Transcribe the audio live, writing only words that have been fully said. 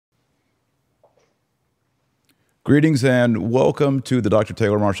Greetings and welcome to the Dr.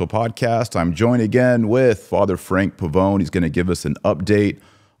 Taylor Marshall podcast. I'm joined again with Father Frank Pavone. He's going to give us an update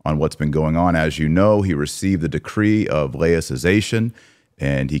on what's been going on. As you know, he received the decree of laicization,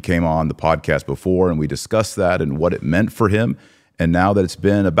 and he came on the podcast before, and we discussed that and what it meant for him. And now that it's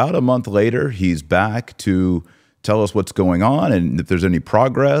been about a month later, he's back to tell us what's going on and if there's any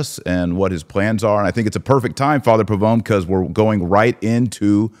progress and what his plans are. And I think it's a perfect time, Father Pavone, because we're going right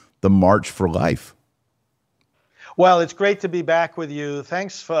into the March for Life. Well, it's great to be back with you.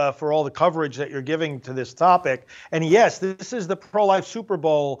 Thanks for all the coverage that you're giving to this topic. And yes, this is the pro-life Super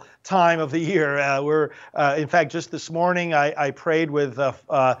Bowl time of the year. In fact, just this morning, I prayed with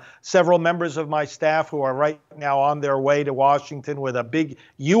several members of my staff who are right now on their way to Washington with a big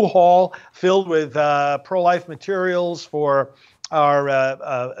U-Haul filled with pro-life materials for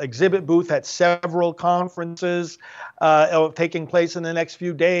our exhibit booth at several conferences taking place in the next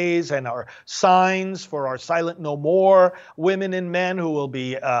few days, and our signs for our Silent No More women and men who will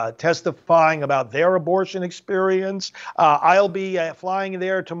be testifying about their abortion experience. I'll be flying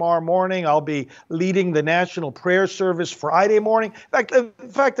there tomorrow morning. I'll be leading the National Prayer Service Friday morning. In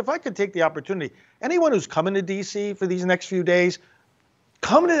fact, if I could take the opportunity, anyone who's coming to D.C. for these next few days,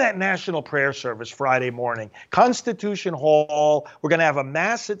 come to that National Prayer Service Friday morning, Constitution Hall. We're going to have a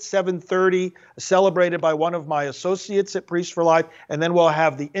Mass at 7:30, celebrated by one of my associates at Priests for Life, and then we'll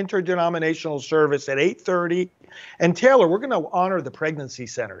have the interdenominational service at 8:30. And Taylor, we're going to honor the pregnancy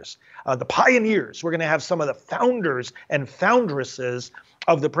centers, the pioneers. We're going to have some of the founders and foundresses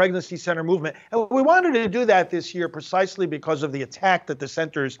of the pregnancy center movement. And we wanted to do that this year precisely because of the attack that the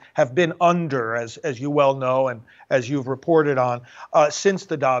centers have been under, as you well know, and as you've reported on, since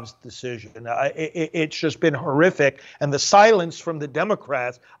the Dobbs decision. It's just been horrific. And the silence from the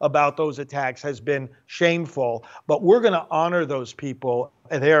Democrats about those attacks has been shameful. But we're going to honor those people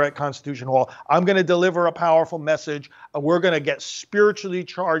there at Constitution Hall. I'm going to deliver a powerful message. We're going to get spiritually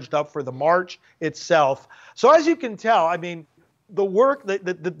charged up for the march itself. So as you can tell, I mean, the work, the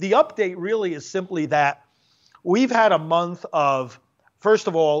update really is simply that we've had a month of, first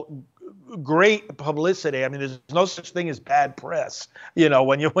of all, great publicity. I mean, there's no such thing as bad press,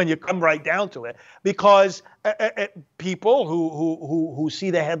 when you come right down to it, because people who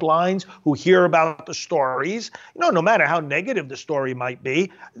see the headlines, who hear about the stories, no matter how negative the story might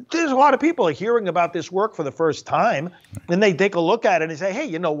be, there's a lot of people hearing about this work for the first time, and they take a look at it and say, hey,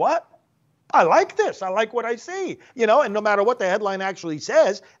 you know what? I like this. I like what I see, and no matter what the headline actually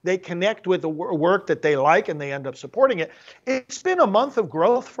says, they connect with the work that they like and they end up supporting it. It's been a month of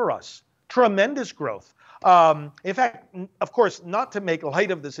growth for us, tremendous growth. In fact, of course, not to make light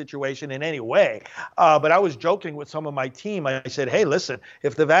of the situation in any way, but I was joking with some of my team. I said, hey, listen,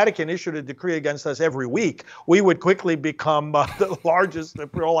 if the Vatican issued a decree against us every week, we would quickly become the largest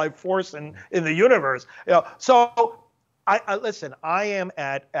pro-life force in the universe. So listen, I am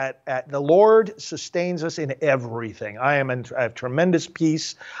at the Lord sustains us in everything. I have tremendous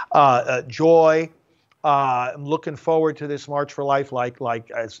peace, joy. I'm looking forward to this March for Life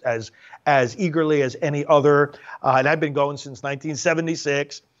like as eagerly as any other. And I've been going since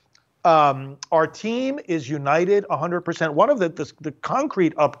 1976. Our team is united 100%. One of the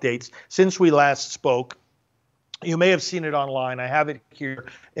concrete updates since we last spoke, you may have seen it online. I have it here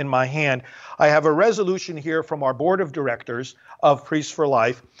in my hand. I have a resolution here from our board of directors of Priests for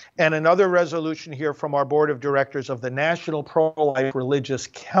Life, and another resolution here from our board of directors of the National Pro-Life Religious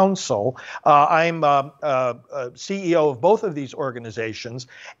Council. I'm CEO of both of these organizations,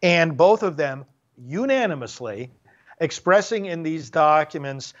 and both of them unanimously expressing in these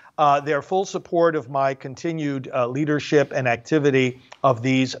documents their full support of my continued leadership and activity of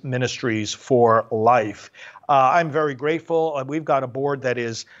these ministries for life. I'm very grateful. We've got a board that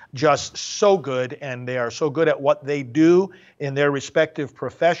is just so good, and they are so good at what they do in their respective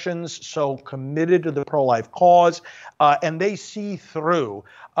professions, so committed to the pro-life cause, and they see through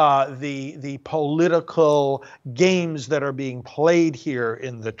the political games that are being played here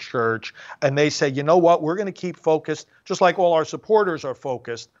in the church. And they say, you know what, we're going to keep focused, just like all our supporters are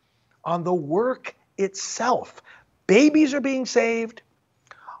focused, on the work itself. Babies are being saved.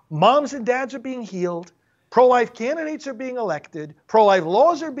 Moms and dads are being healed. Pro-life candidates are being elected. Pro-life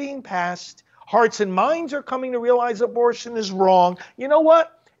laws are being passed. Hearts and minds are coming to realize abortion is wrong. You know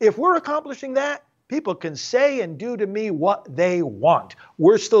what? If we're accomplishing that, people can say and do to me what they want.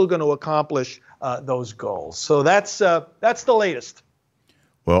 We're still going to accomplish those goals. So that's the latest.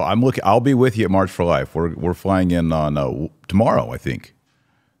 Well, I'll be with you at March for Life. We're flying in on tomorrow, I think.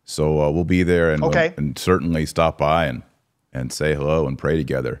 So we'll be there and certainly stop by and say hello and pray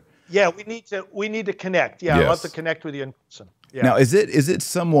together. Yeah, we need to connect. Yeah, yes. I'd love to connect with you in person. Yeah. Now, is it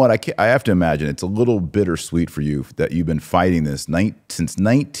somewhat? I have to imagine it's a little bittersweet for you that you've been fighting this since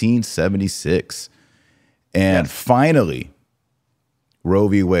 1976, and Yes. finally, Roe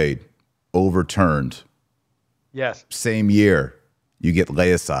v. Wade overturned. Yes. Same year, you get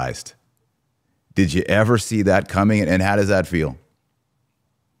laicized. Did you ever see that coming? And how does that feel?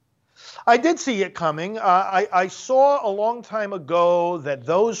 I did see it coming. I saw a long time ago that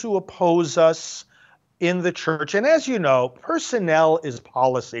those who oppose us in the church, and as you know, personnel is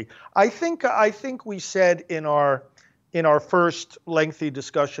policy. I think we said in our first lengthy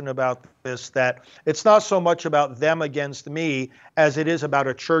discussion about this that it's not so much about them against me as it is about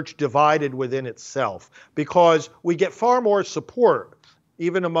a church divided within itself, because we get far more support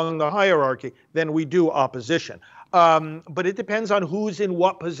even among the hierarchy than we do opposition. But it depends on who's in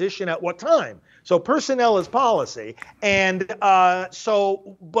what position at what time. So personnel is policy, and but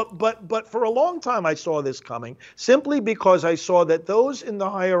for a long time I saw this coming simply because I saw that those in the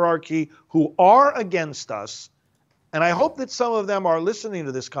hierarchy who are against us, and I hope that some of them are listening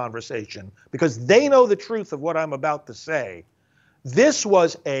to this conversation because they know the truth of what I'm about to say. This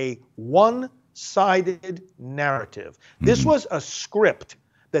was a one-sided narrative. This was a script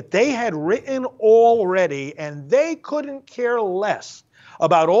that they had written already, and they couldn't care less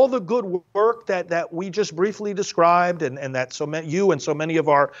about all the good work that we just briefly described and that you and so many of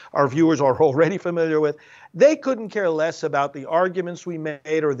our viewers are already familiar with. They couldn't care less about the arguments we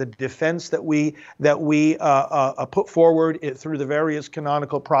made or the defense that we put forward through the various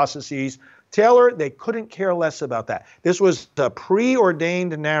canonical processes. Taylor, they couldn't care less about that. This was a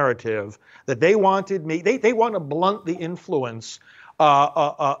preordained narrative that they wanted me. They want to blunt the influence,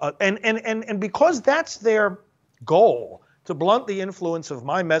 and because that's their goal, to blunt the influence of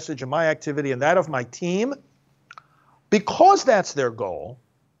my message and my activity and that of my team, because that's their goal,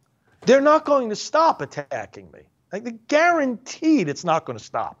 they're not going to stop attacking me. Like, guaranteed it's not going to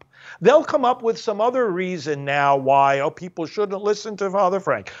stop. They'll come up with some other reason now why, people shouldn't listen to Father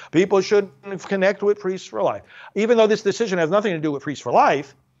Frank. People shouldn't connect with Priests for Life. Even though this decision has nothing to do with Priests for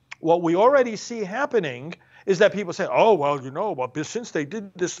Life, what we already see happening is that people say, oh, well, since they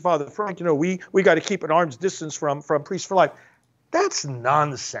did this to Father Frank, we got to keep an arm's distance from Priests for Life. That's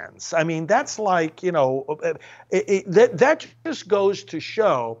nonsense. I mean, that's like, that just goes to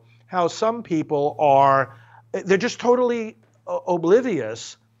show how some people they're just totally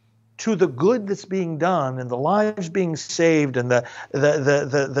oblivious to the good that's being done and the lives being saved and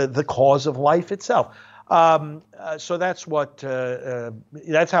the cause of life itself. So that's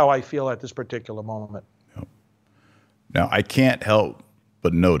that's how I feel at this particular moment. Now, I can't help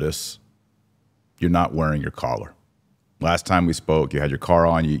but notice you're not wearing your collar. Last time we spoke, you had your collar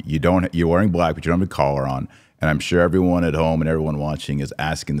on. You're wearing black, but you don't have a collar on. And I'm sure everyone at home and everyone watching is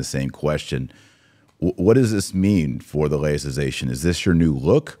asking the same question. What does this mean for the laicization? Is this your new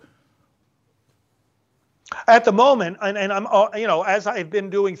look? At the moment, and I'm, as I've been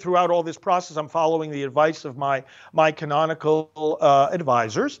doing throughout all this process, I'm following the advice of my canonical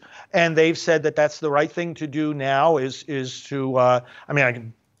advisors, and they've said that that's the right thing to do now is to, I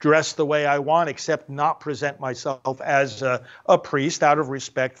can dress the way I want, except not present myself as a priest out of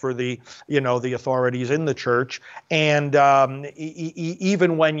respect for the authorities in the church. And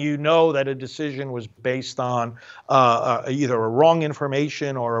even when you know that a decision was based on either a wrong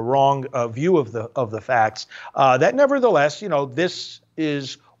information or a wrong view of the facts, that nevertheless, this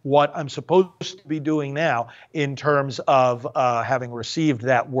is what I'm supposed to be doing now in terms of having received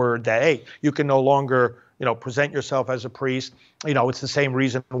that word that, hey, you can no longer present yourself as a priest. It's the same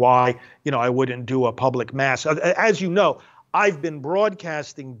reason why, I wouldn't do a public mass. As you know, I've been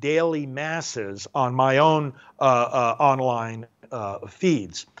broadcasting daily masses on my own online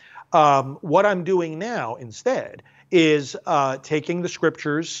feeds. What I'm doing now instead is taking the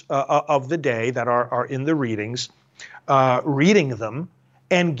scriptures of the day that are in the readings, reading them,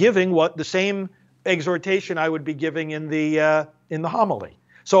 and giving the same exhortation I would be giving in the homily.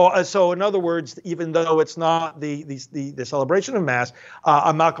 So in other words, even though it's not the celebration of Mass,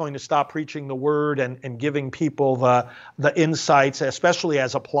 I'm not going to stop preaching the word and giving people the insights, especially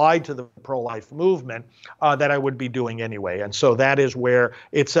as applied to the pro-life movement, that I would be doing anyway. And so that is where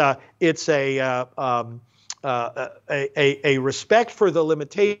it's a respect for the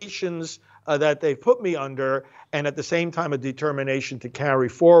limitations that they've put me under, and at the same time a determination to carry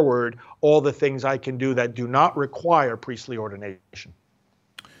forward all the things I can do that do not require priestly ordination.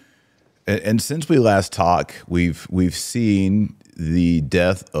 And since we last talked, we've seen the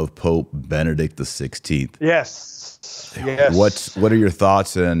death of Pope Benedict XVI. Yes. Yes. What are your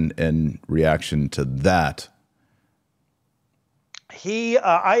thoughts and reaction to that?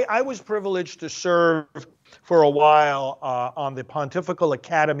 I was privileged to serve for a while on the Pontifical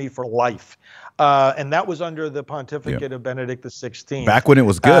Academy for Life. And that was under the pontificate of Benedict XVI. Back when it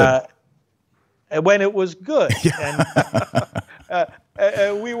was good. When it was good.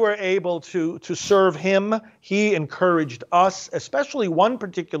 And we were able to serve him. He encouraged us, especially one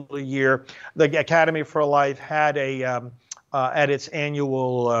particular year, the Academy for Life had at its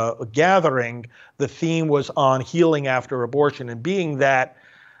annual gathering, the theme was on healing after abortion. And being that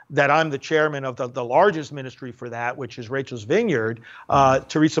I'm the chairman of the largest ministry for that, which is Rachel's Vineyard,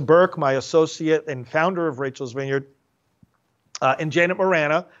 Teresa Burke, my associate and founder of Rachel's Vineyard, and Janet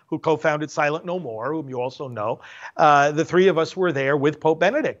Morana, who co-founded Silent No More, whom you also know, the three of us were there with Pope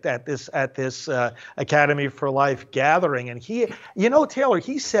Benedict at this Academy for Life gathering. And he, Taylor,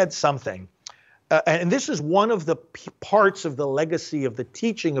 he said something, and this is one of the parts of the legacy of the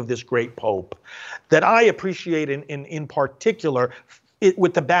teaching of this great Pope that I appreciate in particular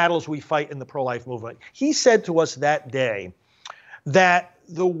with the battles we fight in the pro-life movement. He said to us that day that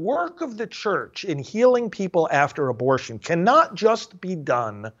the work of the church in healing people after abortion cannot just be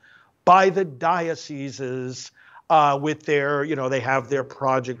done by the dioceses with their, they have their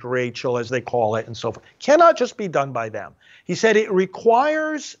Project Rachel, as they call it, and so forth. Cannot just be done by them. He said it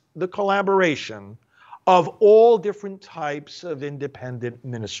requires the collaboration of all different types of independent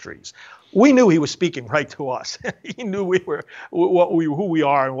ministries. We knew he was speaking right to us. He knew we were who we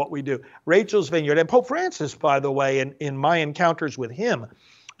are and what we do. Rachel's Vineyard, and Pope Francis, by the way, in my encounters with him,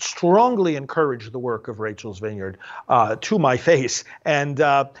 strongly encouraged the work of Rachel's Vineyard to my face. And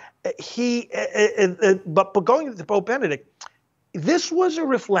but going to Pope Benedict, this was a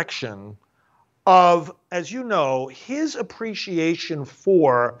reflection of, as you know, his appreciation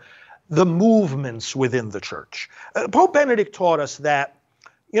for the movements within the church. Pope Benedict taught us that,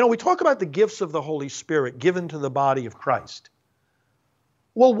 we talk about the gifts of the Holy Spirit given to the body of Christ.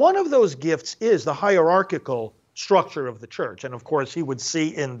 Well, one of those gifts is the hierarchical structure of the church. And of course, he would see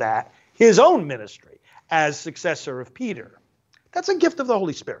in that his own ministry as successor of Peter. That's a gift of the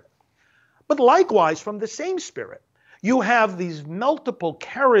Holy Spirit. But likewise, from the same Spirit, you have these multiple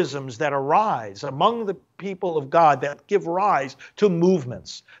charisms that arise among the people of God that give rise to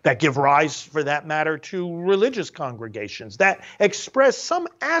movements, that give rise, for that matter, to religious congregations, that express some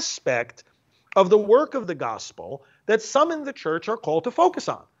aspect of the work of the gospel that some in the church are called to focus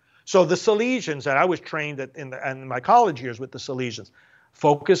on. So the Salesians, and I was trained in my college years with the Salesians,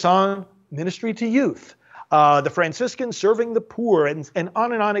 focus on ministry to youth. The Franciscans serving the poor, and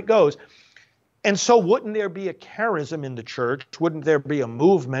on it goes. And so wouldn't there be a charism in the church? Wouldn't there be a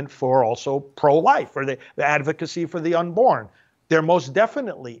movement for also pro-life, or the advocacy for the unborn? There most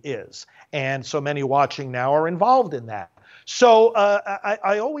definitely is. And so many watching now are involved in that. So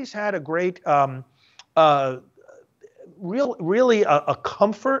I always had a great, really a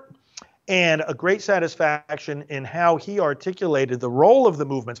comfort and a great satisfaction in how he articulated the role of the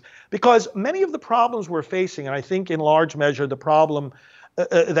movements, because many of the problems we're facing, and I think in large measure the problem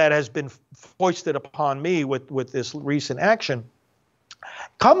that has been foisted upon me with this recent action,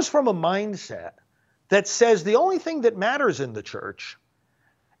 comes from a mindset that says the only thing that matters in the church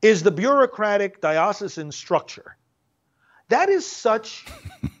is the bureaucratic diocesan structure. That is such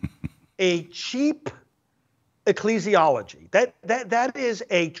a cheap ecclesiology. That is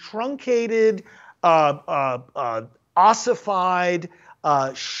a truncated, ossified,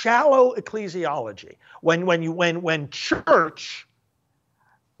 shallow ecclesiology. When church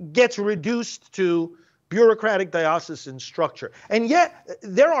gets reduced to bureaucratic diocesan structure. And yet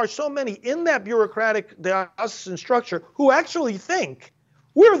there are so many in that bureaucratic diocesan structure who actually think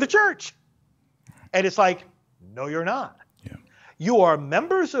we're the church. And it's like, no, you're not. Yeah. You are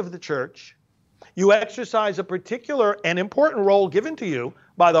members of the church. You exercise a particular and important role given to you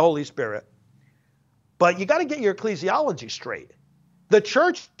by the Holy Spirit. But you got to get your ecclesiology straight. The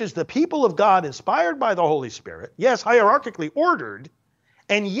church is the people of God inspired by the Holy Spirit. Yes, hierarchically ordered.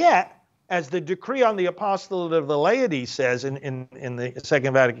 And yet, as the decree on the apostolate of the laity says in the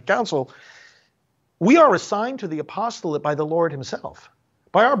Second Vatican Council, we are assigned to the apostolate by the Lord himself.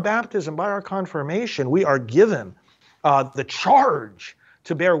 By our baptism, by our confirmation, we are given the charge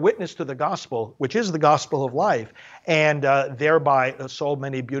to bear witness to the gospel, which is the gospel of life, and thereby so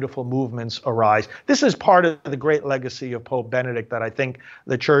many beautiful movements arise. This is part of the great legacy of Pope Benedict that I think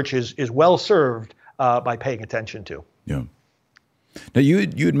the church is well served by paying attention to. Yeah. Now, you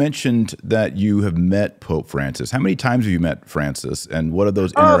had mentioned that you have met Pope Francis. How many times have you met Francis, and what have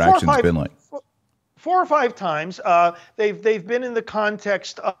those interactions been like? 4 or 5 times. They've been in the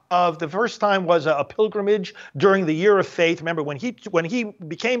context of the first time was a pilgrimage during the Year of Faith. Remember, when he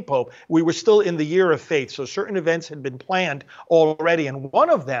became Pope, we were still in the Year of Faith, so certain events had been planned already, and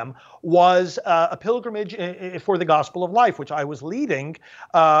one of them was a pilgrimage for the Gospel of Life, which I was leading,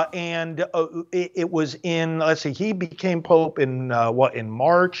 and it was in, let's see, he became Pope in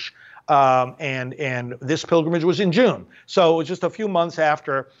March, and this pilgrimage was in June, so it was just a few months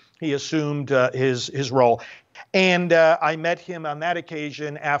after he assumed his role. And I met him on that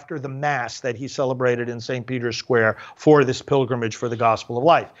occasion after the Mass that he celebrated in St. Peter's Square for this pilgrimage for the Gospel of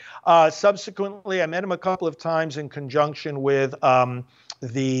Life. Subsequently, I met him a couple of times in conjunction with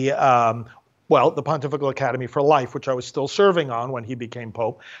the Pontifical Academy for Life, which I was still serving on when he became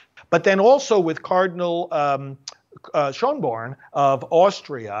Pope, but then also with Cardinal Schönborn of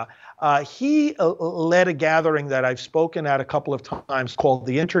Austria. He led a gathering that I've spoken at a couple of times called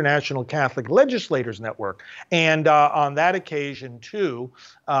the International Catholic Legislators Network. And on that occasion, too,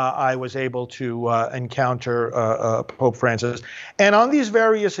 I was able to encounter Pope Francis. And on these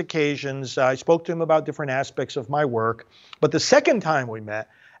various occasions, I spoke to him about different aspects of my work. But the second time we met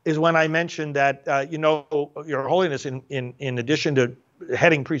is when I mentioned that, Your Holiness, in addition to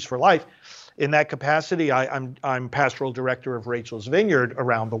heading Priests for Life, in that capacity, I'm pastoral director of Rachel's Vineyard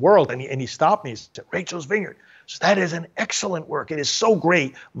around the world. And he stopped me. He said, Rachel's Vineyard, so that is an excellent work. It is so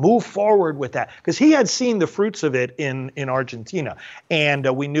great. Move forward with that. Because he had seen the fruits of it in Argentina. And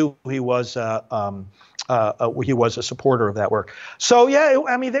we knew he was a supporter of that work. So, yeah,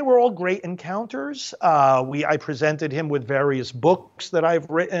 I mean, they were all great encounters. I presented him with various books that I've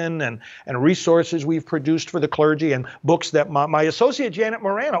written and resources we've produced for the clergy, and books that my associate Janet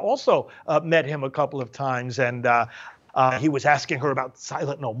Morana also met him a couple of times. And he was asking her about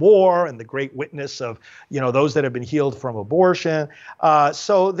Silent No More and the great witness of, those that have been healed from abortion.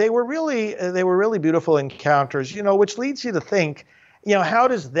 So they were really beautiful encounters, which leads you to think, how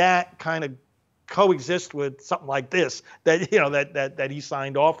does that kind of coexist with something like this that he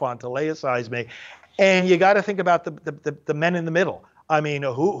signed off on to laicize me? And you got to think about the men in the middle. I mean,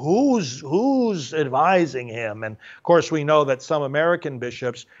 who's advising him? And of course, we know that some American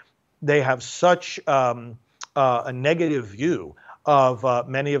bishops, they have such a negative view of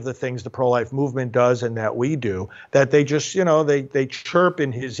many of the things the pro-life movement does and that we do, that they just, they chirp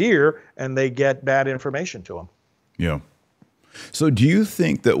in his ear and they get bad information to him. Yeah. So do you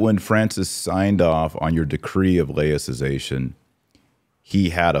think that when Francis signed off on your decree of laicization, he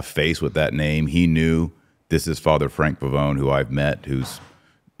had a face with that name? He knew, this is Father Frank Pavone, who I've met, who's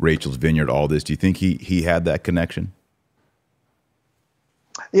Rachel's Vineyard, all this. Do you think he had that connection?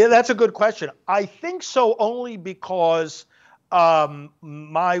 Yeah, that's a good question. I think so, only because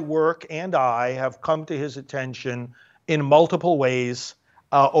my work and I have come to his attention in multiple ways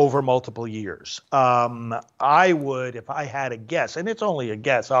over multiple years. I would, if I had a guess, and it's only a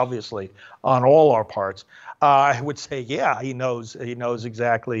guess, obviously, on all our parts, I would say, yeah, he knows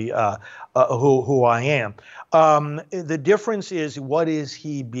exactly who I am. The difference is, what is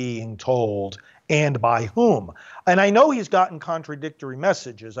he being told and by whom? And I know he's gotten contradictory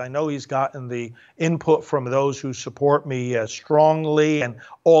messages. I know he's gotten the input from those who support me strongly, and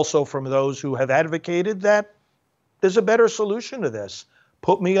also from those who have advocated that there's a better solution to this.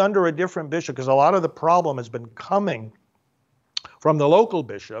 Put me under a different bishop, because a lot of the problem has been coming from the local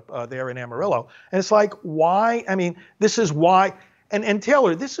bishop there in Amarillo. And it's like, why? I mean, this is why. And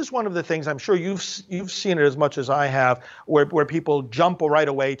Taylor, this is one of the things, I'm sure you've seen it as much as I have, where people jump right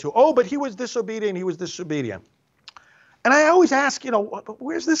away to, oh, but he was disobedient, And I always ask,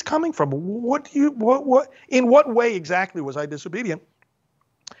 where's this coming from? In what way exactly was I disobedient?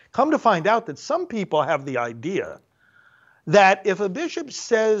 Come to find out that some people have the idea that if a bishop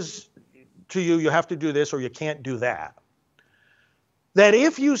says to you, you have to do this or you can't do that, that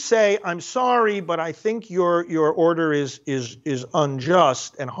if you say, I'm sorry, but I think your order is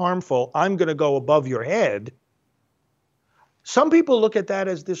unjust and harmful, I'm going to go above your head. Some people look at that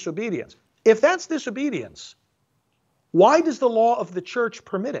as disobedience. If that's disobedience, why does the law of the church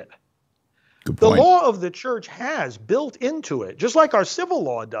permit it? Good point. The law of the church has built into it, just like our civil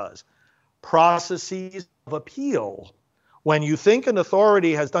law does, processes of appeal. When you think an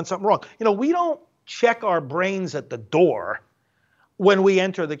authority has done something wrong, we don't check our brains at the door when we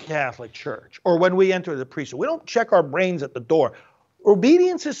enter the Catholic Church or when we enter the priesthood. We don't check our brains at the door.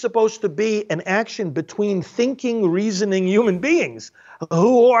 Obedience is supposed to be an action between thinking, reasoning human beings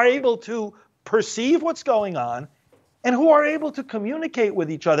who are able to perceive what's going on and who are able to communicate with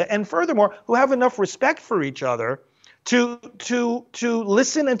each other, and furthermore, who have enough respect for each other to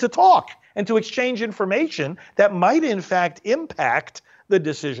listen and to talk and to exchange information that might in fact impact the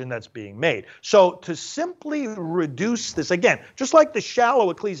decision that's being made. So to simply reduce this, again, just like the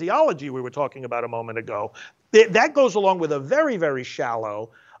shallow ecclesiology we were talking about a moment ago, that goes along with a very, very shallow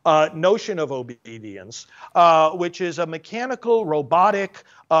notion of obedience, which is a mechanical, robotic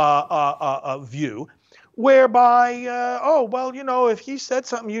view, whereby, oh, well, if he said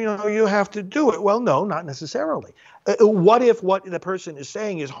something, you have to do it. Well, no, not necessarily. What if what the person is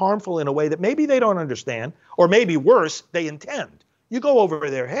saying is harmful in a way that maybe they don't understand, or maybe worse, they intend? You go over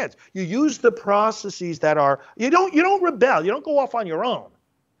their heads. You use the processes that are, you don't rebel. You don't go off on your own.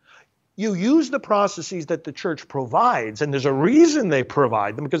 You use the processes that the church provides, and there's a reason they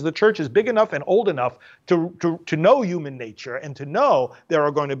provide them, because the church is big enough and old enough to know human nature and to know there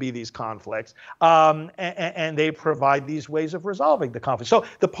are going to be these conflicts, and they provide these ways of resolving the conflict. So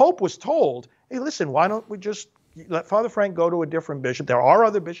the Pope was told, hey, listen, why don't we just let Father Frank go to a different bishop? There are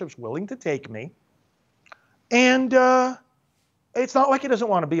other bishops willing to take me, and it's not like he doesn't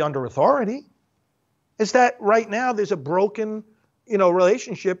want to be under authority. It's that right now there's a broken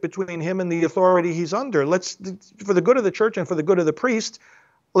relationship between him and the authority he's under. Let's, for the good of the church and for the good of the priest,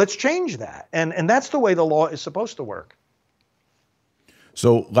 let's change that. And that's the way the law is supposed to work.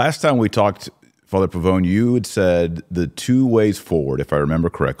 So last time we talked, Father Pavone, you had said the two ways forward, if I remember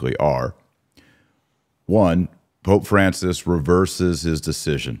correctly, are: one, Pope Francis reverses his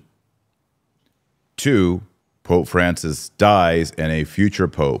decision; two, Pope Francis dies and a future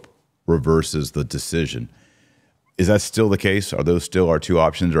pope reverses the decision. Is that still the case? Are those still our two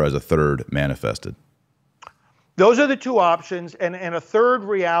options, or has a third manifested? Those are the two options, and a third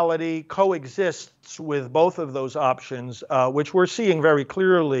reality coexists with both of those options, which we're seeing very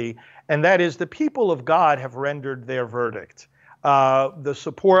clearly, and that is the people of God have rendered their verdict. The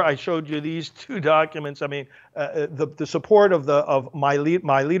support, I showed you these two documents. I mean, the support of my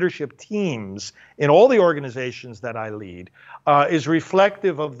leadership teams in all the organizations that I lead is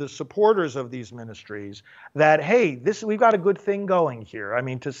reflective of the supporters of these ministries. That, hey, we've got a good thing going here. I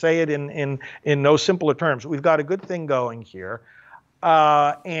mean, to say it in no simpler terms, we've got a good thing going here,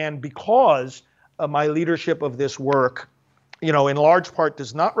 and because my leadership of this work, in large part,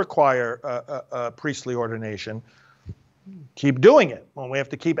 does not require a priestly ordination. Keep doing it. Well, we have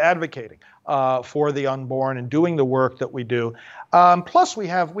to keep advocating for the unborn and doing the work that we do. Plus, we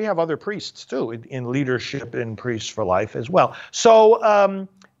have other priests too in leadership in Priests for Life as well. So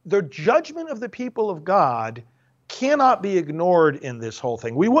the judgment of the people of God cannot be ignored in this whole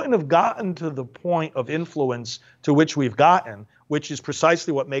thing. We wouldn't have gotten to the point of influence to which we've gotten, which is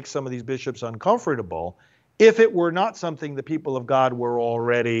precisely what makes some of these bishops uncomfortable, if it were not something the people of God were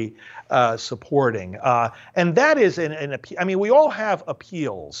already supporting. And that is an appeal. I mean, we all have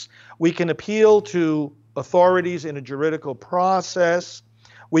appeals. We can appeal to authorities in a juridical process.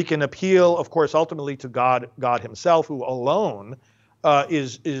 We can appeal, of course, ultimately to God himself, who alone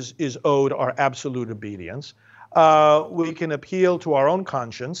is owed our absolute obedience. We can appeal to our own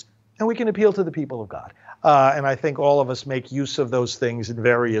conscience, and we can appeal to the people of God. And I think all of us make use of those things in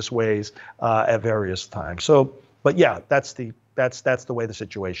various ways at various times. So, but yeah, that's the way the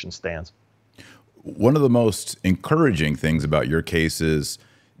situation stands. One of the most encouraging things about your case is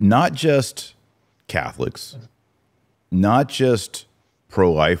not just Catholics, not just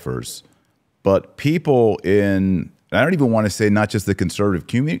pro-lifers, but people in, I don't even want to say not just the conservative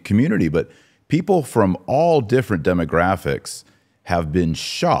community, but people from all different demographics have been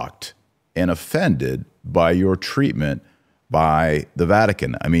shocked and offended by your treatment by the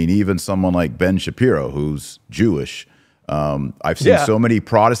Vatican. I mean, even someone like Ben Shapiro, who's Jewish. I've seen so many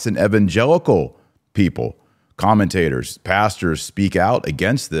Protestant evangelical people, commentators, pastors speak out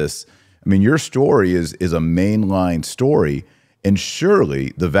against this. I mean, your story is a mainline story, and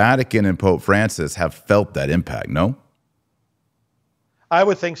surely the Vatican and Pope Francis have felt that impact, no? I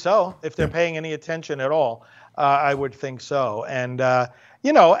would think so. If they're paying any attention at all, I would think so. And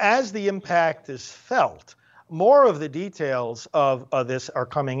as the impact is felt, more of the details of this are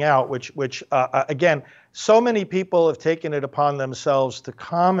coming out, which again, so many people have taken it upon themselves to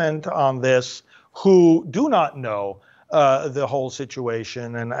comment on this who do not know the whole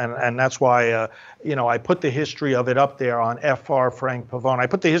situation. And that's why, I put the history of it up there on Fr. Frank Pavone. I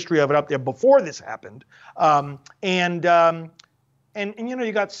put the history of it up there before this happened. And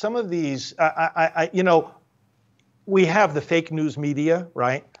you got some of these, we have the fake news media,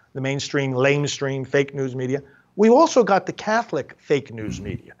 right? The mainstream, lamestream fake news media. We also got the Catholic fake news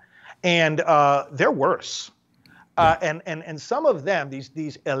media, and they're worse. And some of them,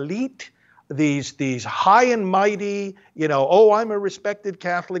 these elite, these high and mighty, I'm a respected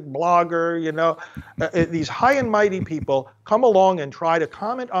Catholic blogger, these high and mighty people come along and try to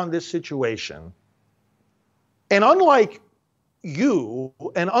comment on this situation. And unlike you,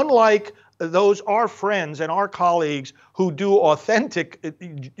 and unlike those our friends and our colleagues who do authentic,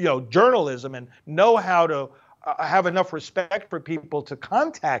 journalism and know how to have enough respect for people to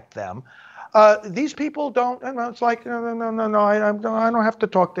contact them, these people don't. And it's like, no, I don't have to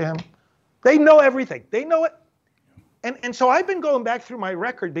talk to him. They know everything. They know it. And so I've been going back through my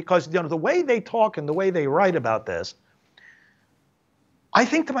record because the way they talk and the way they write about this, I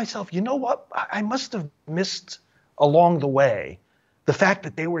think to myself, you know what? I must have missed along the way the fact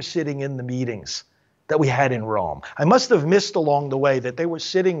that they were sitting in the meetings that we had in Rome. I must have missed along the way that they were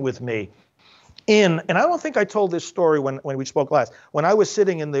sitting with me and I don't think I told this story when we spoke last, when I was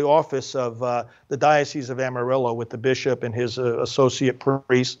sitting in the office of the Diocese of Amarillo with the bishop and his associate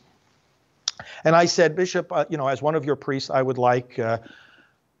priest. And I said, Bishop, as one of your priests, I would like to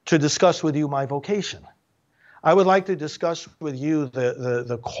discuss with you my vocation. I would like to discuss with you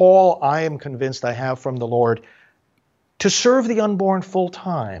the call I am convinced I have from the Lord to serve the unborn full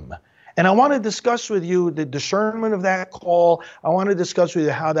time. And I want to discuss with you the discernment of that call. I want to discuss with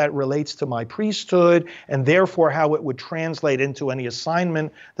you how that relates to my priesthood and therefore how it would translate into any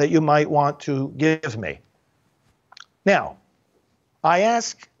assignment that you might want to give me. Now, I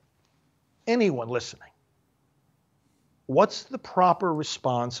ask anyone listening, what's the proper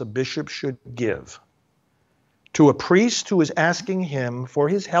response a bishop should give to a priest who is asking him for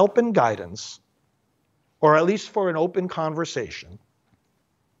his help and guidance, or at least for an open conversation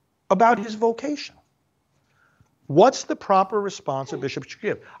about his vocation? What's the proper response a bishop should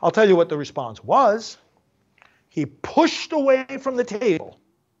give? I'll tell you what the response was. He pushed away from the table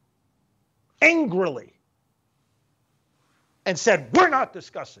angrily and said, "We're not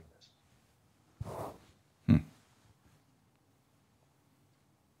discussing this."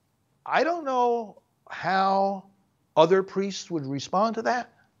 I don't know how other priests would respond to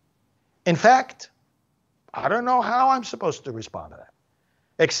that. In fact, I don't know how I'm supposed to respond to that,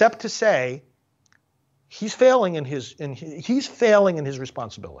 except to say he's failing in his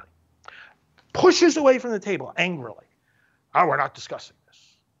responsibility. Pushes away from the table angrily. "Oh, we're not discussing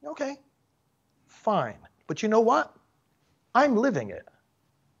this." Okay, fine. But you know what? I'm living it.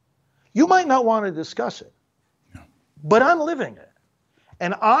 You might not want to discuss it, but I'm living it.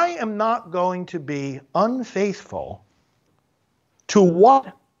 And I am not going to be unfaithful to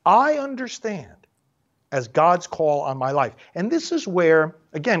what I understand as God's call on my life. And this is where,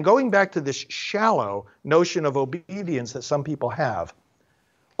 again, going back to this shallow notion of obedience that some people have,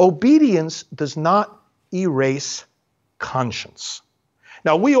 obedience does not erase conscience.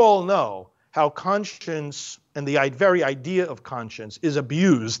 Now, we all know how conscience and the very idea of conscience is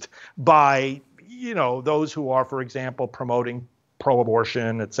abused by, those who are, for example, promoting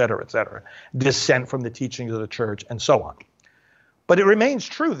pro-abortion, et cetera, dissent from the teachings of the church, and so on. But it remains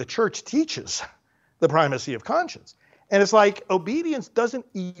true, the church teaches the primacy of conscience. And it's like obedience doesn't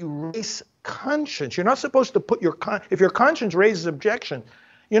erase conscience. You're not supposed to put if your conscience raises objection,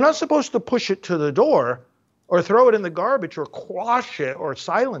 you're not supposed to push it to the door or throw it in the garbage or quash it or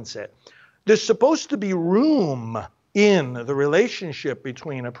silence it. There's supposed to be room in the relationship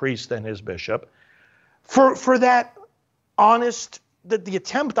between a priest and his bishop for that honest, the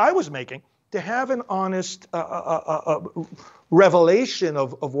attempt I was making to have an honest revelation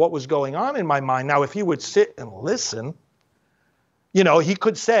of what was going on in my mind. Now, if he would sit and listen, he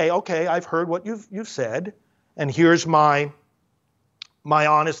could say, "Okay, I've heard what you've said, and here's my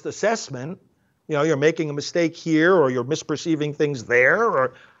honest assessment. You're making a mistake here, or you're misperceiving things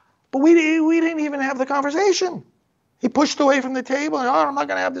there." But we didn't even have the conversation. He pushed away from the table, and I'm not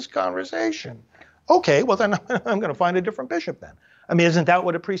going to have this conversation. Okay, well then I'm going to find a different bishop then. I mean, isn't that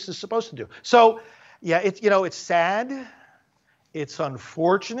what a priest is supposed to do? So, yeah, it's sad, it's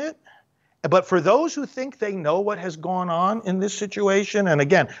unfortunate, but for those who think they know what has gone on in this situation, and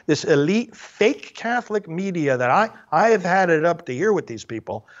again, this elite fake Catholic media that I have had it up to here with these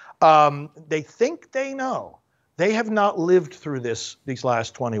people, they think they know. They have not lived through these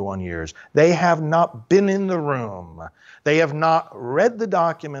last 21 years. They have not been in the room. They have not read the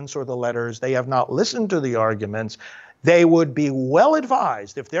documents or the letters. They have not listened to the arguments. They would be well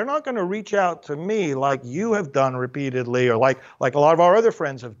advised, if they're not going to reach out to me like you have done repeatedly, or like a lot of our other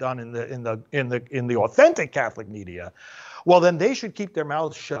friends have done in the authentic Catholic media, well, then they should keep their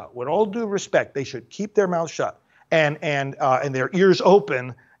mouths shut. With all due respect, they should keep their mouths shut and their ears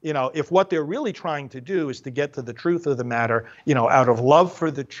open. If what they're really trying to do is to get to the truth of the matter, out of love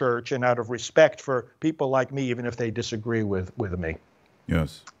for the church and out of respect for people like me, even if they disagree with me.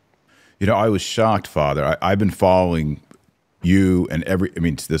 Yes. I was shocked, Father. I've been following you and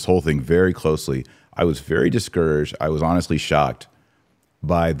this whole thing very closely. I was very discouraged. I was honestly shocked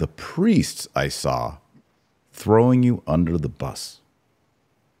by the priests I saw throwing you under the bus.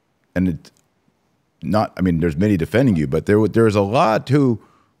 And it not, I mean, there's many defending you, but there's a lot who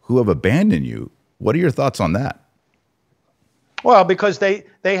have abandoned you. What are your thoughts on that? Well, because they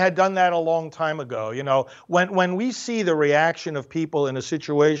had done that a long time ago. You know, when we see the reaction of people in a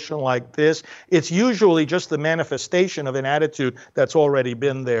situation like this, it's usually just the manifestation of an attitude that's already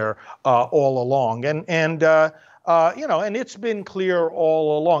been there all along. And you know, and it's been clear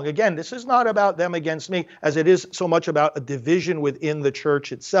all along. Again, this is not about them against me, as it is so much about a division within the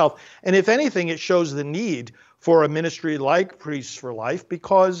church itself. And if anything, it shows the need for a ministry like Priests for Life,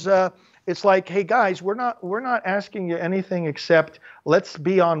 because it's like, hey guys, we're not asking you anything except let's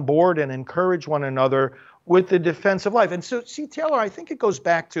be on board and encourage one another with the defense of life. And so, see, Taylor, I think it goes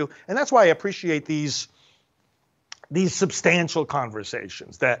back to, and that's why I appreciate these substantial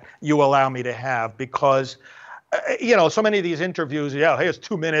conversations that you allow me to have, because you know, so many of these interviews, yeah, here's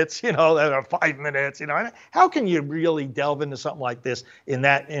 2 minutes, you know, or 5 minutes, you know, and how can you really delve into something like this in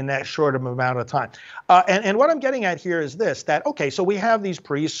that short of amount of time? And what I'm getting at here is this, that, okay, so we have these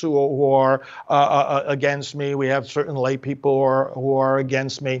priests who are against me. We have certain lay people who are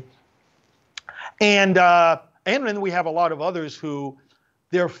against me. And then we have a lot of others who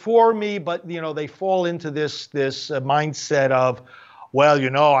they're for me, but, you know, they fall into this mindset of, well, you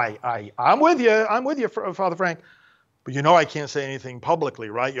know, I'm with you, Father Frank, but you know I can't say anything publicly,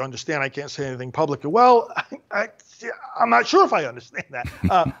 right? You understand I can't say anything publicly. Well, I'm not sure if I understand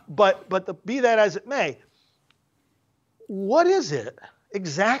that. But be that as it may, what is it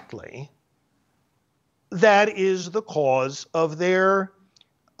exactly that is the cause of their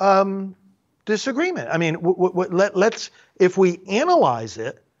disagreement? I mean, let's, if we analyze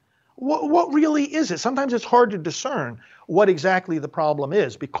it, what really is it? Sometimes it's hard to discern what exactly the problem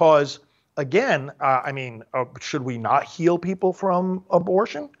is, because, again, I mean, should we not heal people from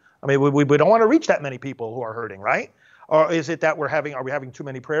abortion? I mean, we don't want to reach that many people who are hurting, right? Or is it that are we having too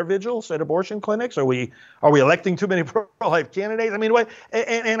many prayer vigils at abortion clinics? Are we electing too many pro-life candidates? I mean,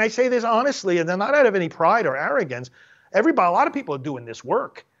 and I say this honestly, and not out of any pride or arrogance. A lot of people are doing this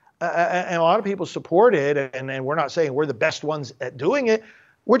work, and a lot of people support it, and we're not saying we're the best ones at doing it.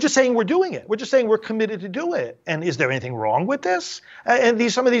 We're just saying we're doing it. We're just saying we're committed to do it. And is there anything wrong with this?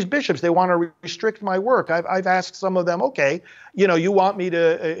 And some of these bishops, they want to restrict my work. I've asked some of them, okay, you know, you want me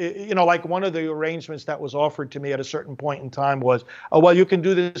to, you know, like one of the arrangements that was offered to me at a certain point in time was, oh, well, you can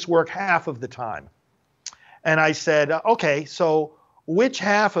do this work half of the time. And I said, okay, so which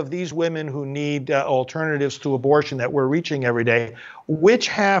half of these women who need alternatives to abortion that we're reaching every day, which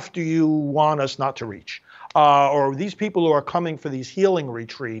half do you want us not to reach? Or these people who are coming for these healing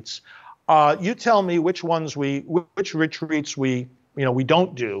retreats, you tell me which retreats we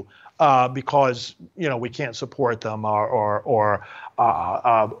don't do because, you know, we can't support them, or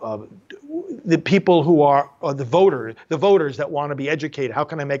the people who are the voters that want to be educated. How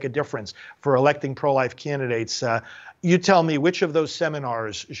can I make a difference for electing pro-life candidates? You tell me which of those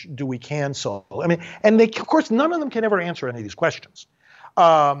seminars do we cancel? I mean, and of course, none of them can ever answer any of these questions.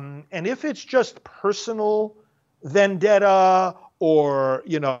 And if it's just personal vendetta or,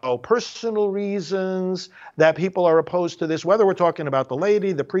 you know, personal reasons that people are opposed to this, whether we're talking about the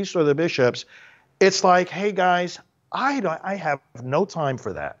laity, the priests, or the bishops, it's like, hey guys, I have no time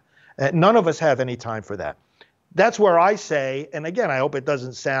for that. None of us have any time for that. That's where I say, and again, I hope it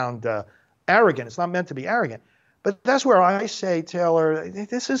doesn't sound arrogant. It's not meant to be arrogant. But that's where I say, Taylor,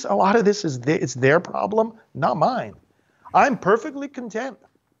 a lot of this it's their problem, not mine. I'm perfectly content,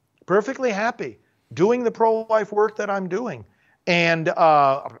 perfectly happy doing the pro-life work that I'm doing. And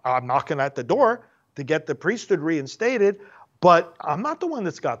I'm knocking at the door to get the priesthood reinstated, but I'm not the one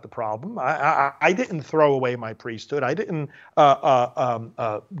that's got the problem. I didn't throw away my priesthood. I didn't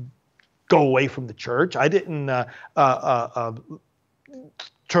go away from the church. I didn't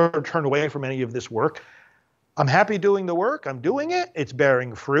turn away from any of this work. I'm happy doing the work. I'm doing it. It's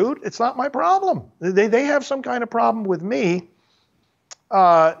bearing fruit. It's not my problem. They have some kind of problem with me.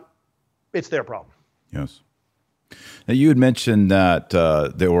 It's their problem. Yes. Now, you had mentioned that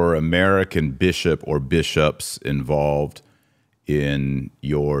there were American bishop or bishops involved in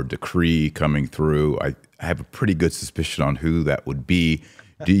your decree coming through. I have a pretty good suspicion on who that would be.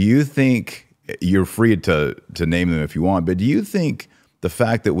 Do you think, you're free to name them if you want, but do you think the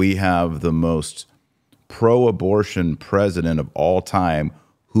fact that we have the most pro-abortion president of all time,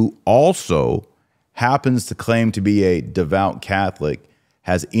 who also happens to claim to be a devout Catholic,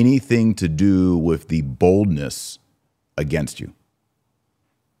 has anything to do with the boldness against you?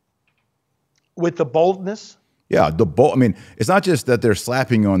 With the boldness? Yeah, I mean, it's not just that they're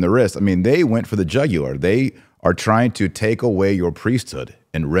slapping you on the wrist. I mean, they went for the jugular. They are trying to take away your priesthood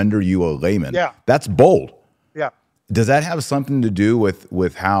and render you a layman. Yeah. That's bold. Yeah. Does that have something to do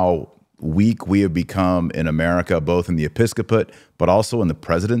with how weak we have become in America, both in the episcopate, but also in the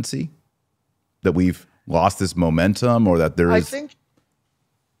presidency? That we've lost this momentum, or that there is...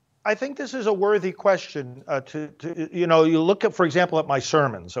 I think this is a worthy question you look at, for example, at my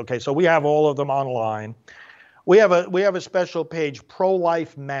sermons. Okay, so we have all of them online. We have a special page,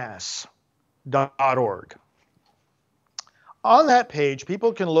 prolifemass.org. On that page,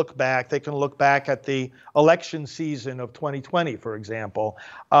 people can look back. They can look back at the election season of 2020, for example,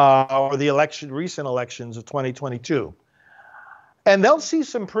 or the recent elections of 2022. And they'll see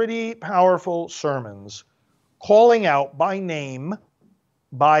some pretty powerful sermons calling out by name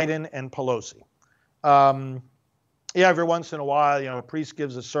Biden and Pelosi. Every once in a while, a priest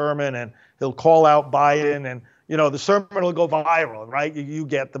gives a sermon and he'll call out Biden, and the sermon will go viral, right? You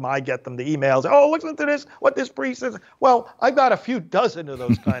get them, I get them, the emails. Oh, listen to this, what this priest says. Well, I've got a few dozen of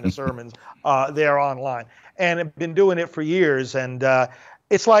those kind of sermons there online, and I've been doing it for years. And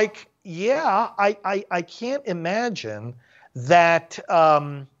it's like, I can't imagine that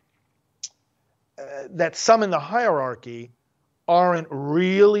that some in the hierarchy aren't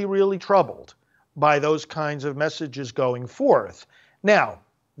really, really troubled by those kinds of messages going forth. Now,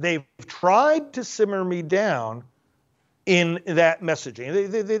 they've tried to simmer me down in that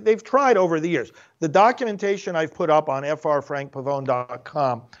messaging. They've tried over the years. The documentation I've put up on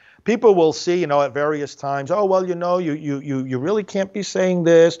frfrankpavone.com, people will see, at various times, oh, well, you really can't be saying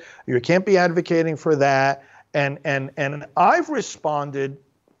this, you can't be advocating for that. And I've responded,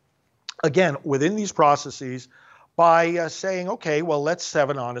 again, within these processes, by saying, okay, well, let's have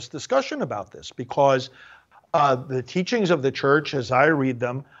an honest discussion about this, because the teachings of the church, as I read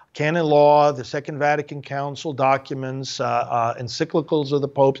them, canon law, the Second Vatican Council documents, encyclicals of the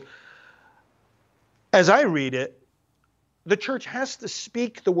popes, as I read it, the church has to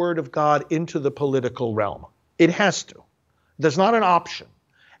speak the word of God into the political realm. It has to. There's not an option.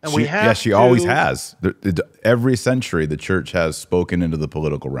 And she always has. Every century, the church has spoken into the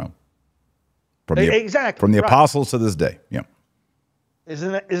political realm. From the apostles to this day. Yeah.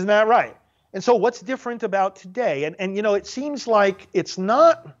 Isn't that right? And so what's different about today? And it seems like it's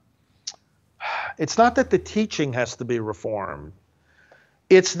not that the teaching has to be reformed.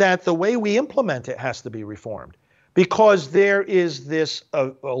 It's that the way we implement it has to be reformed, because there is this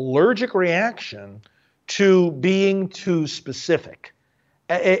allergic reaction to being too specific.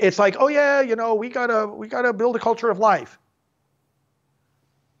 It's like, oh yeah, we gotta build a culture of life.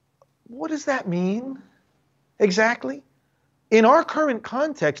 What does that mean exactly? In our current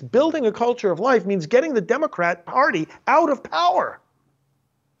context, building a culture of life means getting the Democrat Party out of power.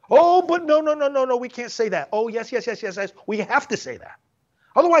 Oh, but no, we can't say that. Oh, yes, we have to say that.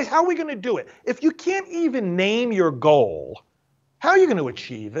 Otherwise, how are we going to do it? If you can't even name your goal, how are you going to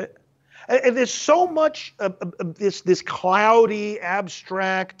achieve it? And there's so much this cloudy,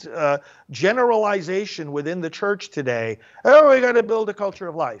 abstract generalization within the church today. Oh, we got to build a culture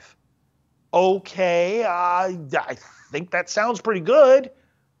of life. Okay, I think that sounds pretty good.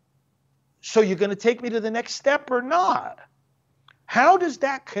 So you're going to take me to the next step or not? How does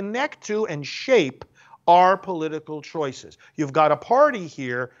that connect to and shape our political choices? You've got a party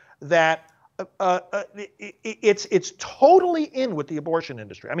here that it's totally in with the abortion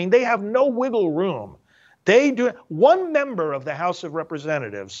industry. I mean, they have no wiggle room. They do. One member of the House of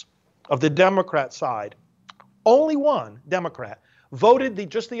Representatives of the Democrat side, only one Democrat, voted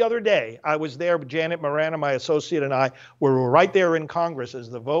just the other day. I was there, Janet Morana, my associate, and I were right there in Congress as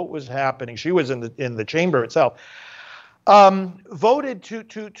the vote was happening. She was in the chamber itself. Voted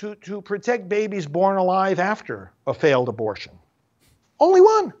to protect babies born alive after a failed abortion. Only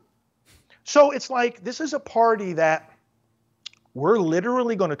one. So it's like, this is a party that we're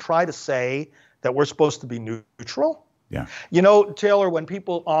literally going to try to say that we're supposed to be neutral. Yeah. Taylor, when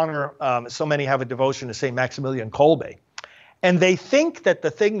people honor, so many have a devotion to St. Maximilian Kolbe. And they think that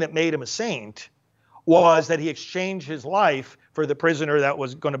the thing that made him a saint was that he exchanged his life for the prisoner that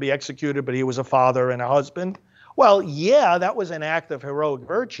was going to be executed, but he was a father and a husband. Well, yeah, that was an act of heroic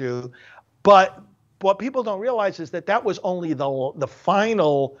virtue, but what people don't realize is that was only the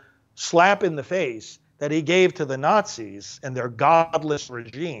final slap in the face that he gave to the Nazis and their godless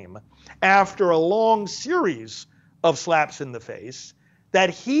regime after a long series of slaps in the face that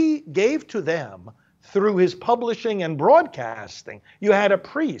he gave to them through his publishing and broadcasting. You had a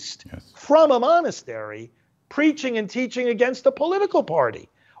priest from a monastery preaching and teaching against a political party.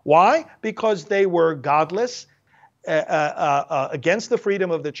 Why? Because they were godless, against the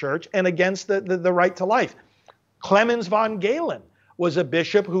freedom of the church and against the right to life. Clemens von Galen was a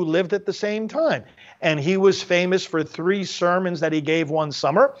bishop who lived at the same time. And he was famous for 3 sermons that he gave one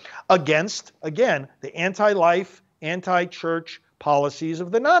summer against, again, the anti-life, anti-church policies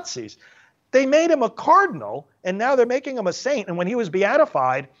of the Nazis. They made him a cardinal, and now they're making him a saint. And when he was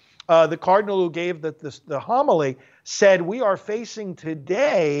beatified, the cardinal who gave the homily said, we are facing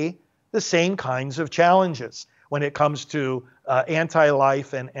today the same kinds of challenges when it comes to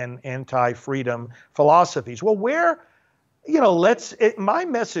anti-life and anti-freedom philosophies. Well, my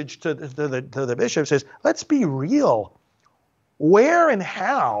message to the bishops is, let's be real. Where and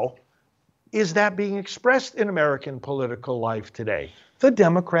how is that being expressed in American political life today? The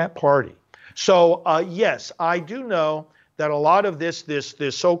Democrat Party. So yes, I do know that a lot of this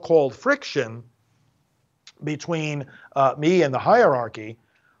so-called friction between me and the hierarchy,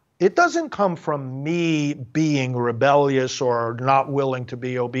 it doesn't come from me being rebellious or not willing to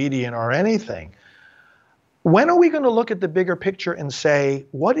be obedient or anything. When are we going to look at the bigger picture and say,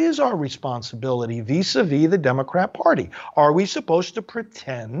 what is our responsibility vis-a-vis the Democrat Party? Are we supposed to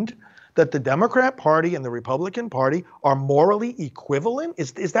pretend that the Democrat Party and the Republican Party are morally equivalent?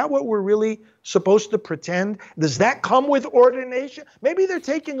 Is that what we're really supposed to pretend? Does that come with ordination? Maybe they're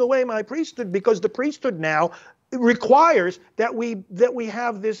taking away my priesthood because the priesthood now requires that we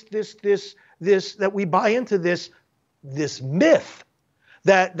have this that we buy into this myth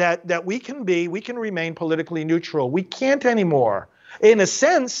that we can remain politically neutral. We can't anymore. In a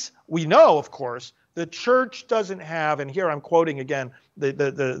sense, we know, of course, the church doesn't have, and here I'm quoting again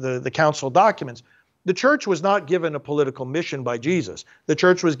the council documents, the church was not given a political mission by Jesus. The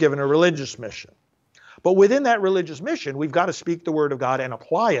church was given a religious mission. But within that religious mission, we've got to speak the word of God and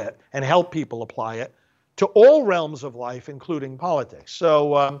apply it and help people apply it to all realms of life, including politics.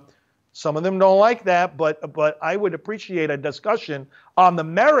 So some of them don't like that, but I would appreciate a discussion on the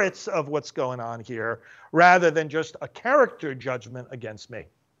merits of what's going on here rather than just a character judgment against me.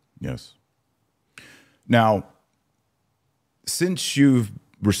 Yes. Now, since you've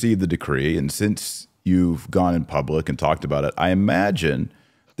received the decree and since you've gone in public and talked about it, I imagine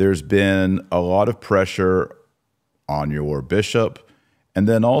there's been a lot of pressure on your bishop. And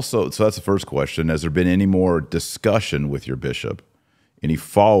then also, so that's the first question, has there been any more discussion with your bishop? Any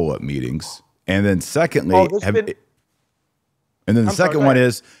follow-up meetings? And then secondly, the second one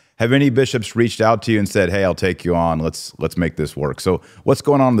is, have any bishops reached out to you and said, hey, I'll take you on, let's make this work? So what's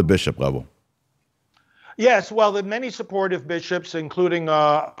going on the bishop level? Yes, well, the many supportive bishops, including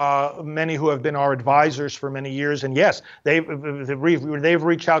many who have been our advisors for many years, and yes, they've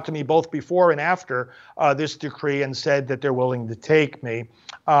reached out to me both before and after this decree and said that they're willing to take me.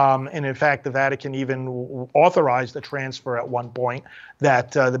 And in fact, the Vatican even authorized a transfer at one point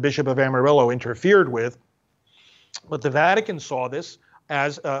that the Bishop of Amarillo interfered with. But the Vatican saw this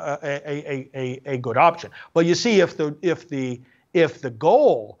as a good option. But you see, if the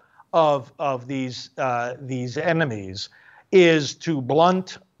goal of these enemies is to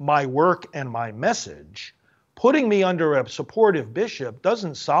blunt my work and my message, putting me under a supportive bishop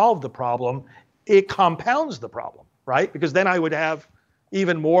doesn't solve the problem. It compounds the problem, right? Because then I would have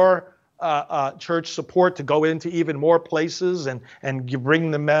even more church support to go into even more places and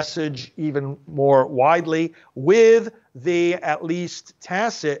bring the message even more widely with the at least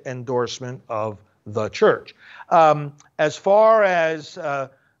tacit endorsement of the church. As far as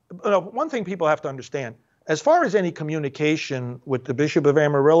one thing people have to understand, as far as any communication with the Bishop of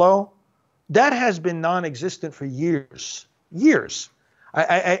Amarillo, that has been non-existent for years.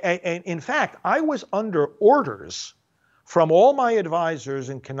 In fact, I was under orders from all my advisors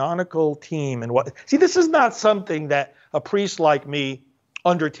and canonical team see, this is not something that a priest like me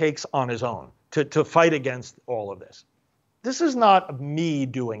undertakes on his own to fight against all of this. This is not me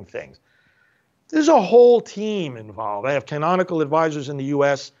doing things. There's a whole team involved. I have canonical advisors in the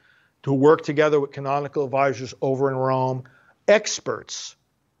U.S. who work together with canonical advisors over in Rome, experts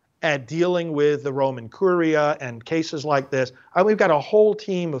at dealing with the Roman Curia and cases like this. We've got a whole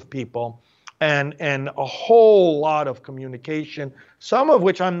team of people and a whole lot of communication, much of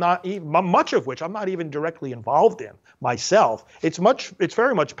which I'm not even directly involved in myself. It's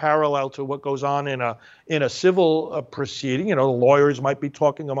very much parallel to what goes on in a civil proceeding. You know, the lawyers might be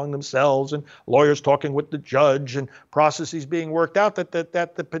talking among themselves and lawyers talking with the judge and processes being worked out that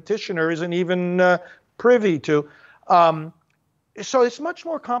the petitioner isn't even privy to. So it's much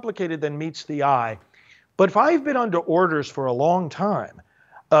more complicated than meets the eye. But if I've been under orders for a long time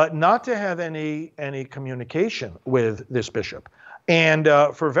not to have any communication with this bishop, and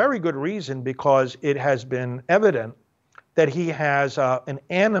for very good reason, because it has been evident that he has an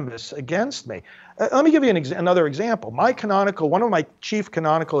animus against me. Let me give you another example. One of my chief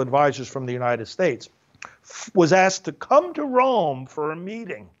canonical advisors from the United States was asked to come to Rome for a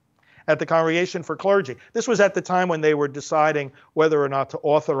meeting at the Congregation for Clergy. This was at the time when they were deciding whether or not to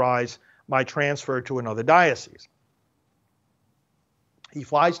authorize my transfer to another diocese. He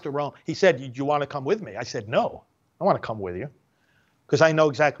flies to Rome. He said, "Do you want to come with me?" I said, "No, I want to come with you because I know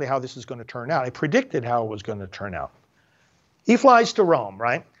exactly how this is going to turn out." I predicted how it was going to turn out. He flies to Rome,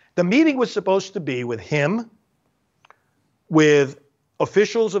 right? The meeting was supposed to be with him, with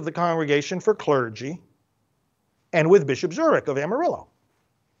officials of the Congregation for Clergy, and with Bishop Zurich of Amarillo.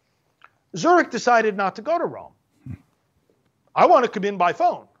 Zurich decided not to go to Rome. I want to come in by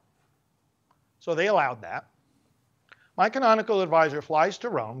phone. So they allowed that. My canonical advisor flies to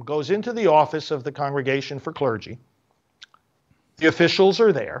Rome, goes into the office of the Congregation for Clergy. The officials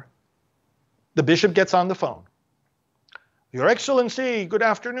are there. The bishop gets on the phone. "Your Excellency, good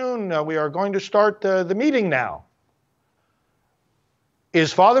afternoon. We are going to start the meeting now.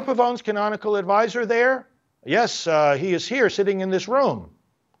 Is Father Pavone's canonical advisor there?" "Yes, he is here sitting in this room."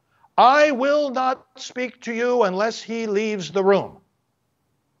 "I will not speak to you unless he leaves the room."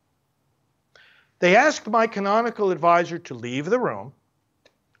 They asked my canonical advisor to leave the room,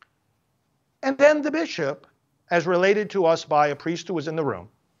 and then the bishop, as related to us by a priest who was in the room,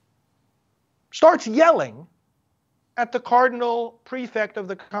 starts yelling at the cardinal prefect of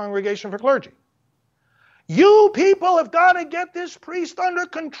the Congregation for Clergy. "You people have got to get this priest under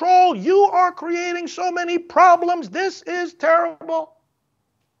control. You are creating so many problems. This is terrible."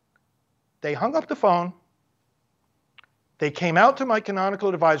 They hung up the phone. They came out to my canonical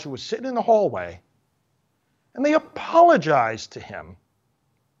advisor, who was sitting in the hallway, and they apologized to him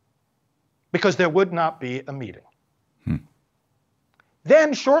because there would not be a meeting.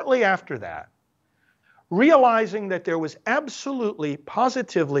 Then, shortly after that, realizing that there was absolutely,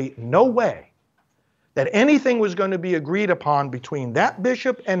 positively no way that anything was going to be agreed upon between that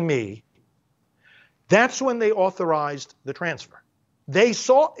bishop and me, that's when they authorized the transfer. They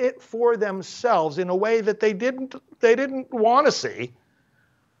saw it for themselves in a way that they didn't want to see,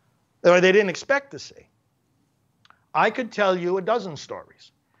 or they didn't expect to see. I could tell you a dozen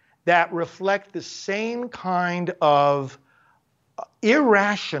stories that reflect the same kind of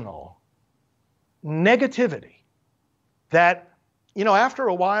irrational negativity that, after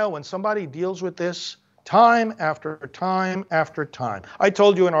a while, when somebody deals with this time after time after time. I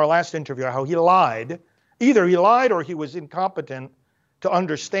told you in our last interview how he lied. Either he lied or he was incompetent to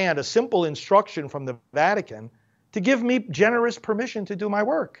understand a simple instruction from the Vatican to give me generous permission to do my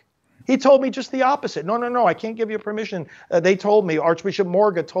work. He told me just the opposite. No, I can't give you permission. They told me, Archbishop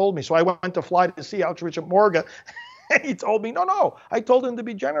Morga told me. So I went to fly to see Archbishop Morga. He told me, no. I told him to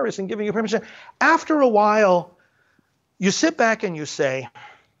be generous in giving you permission. After a while, you sit back and you say,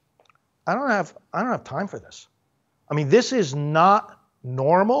 I don't have time for this. I mean, this is not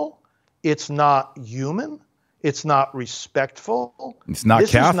normal. It's not human. It's not respectful. It's not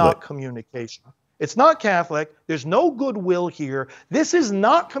Catholic. This is not communication. It's not Catholic. There's no goodwill here. This is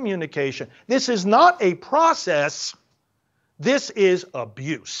not communication. This is not a process. This is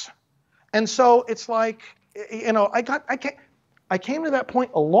abuse. And so it's like, I came to that point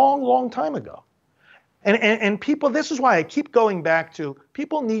a long, long time ago. And people, this is why I keep going back to,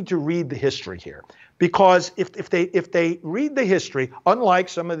 people need to read the history here. Because if they read the history, unlike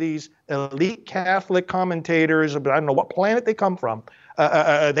some of these elite Catholic commentators, but I don't know what planet they come from,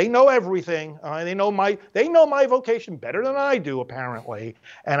 they know everything. They know my vocation better than I do, apparently.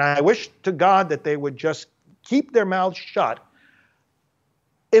 And I wish to God that they would just keep their mouths shut.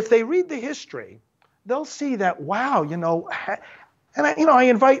 If they read the history, they'll see that, wow, and I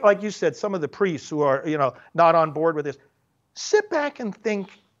invite, like you said, some of the priests who are, not on board with this, sit back and think,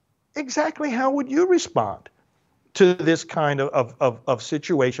 exactly how would you respond to this kind of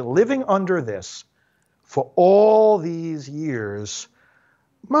situation, living under this for all these years?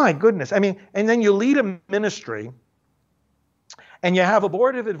 My goodness. I mean, and then you lead a ministry and you have a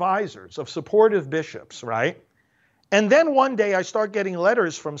board of advisors, of supportive bishops, right? And then one day I start getting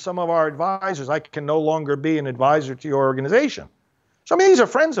letters from some of our advisors. I can no longer be an advisor to your organization. So, I mean, these are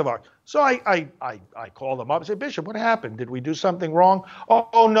friends of ours. So I call them up and say, Bishop, what happened? Did we do something wrong?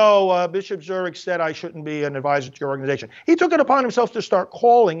 Oh no, Bishop Zurich said I shouldn't be an advisor to your organization. He took it upon himself to start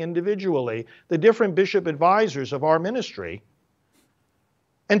calling individually the different bishop advisors of our ministry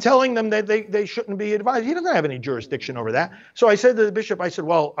and telling them that they shouldn't be advised. He doesn't have any jurisdiction over that. So I said to the bishop, I said,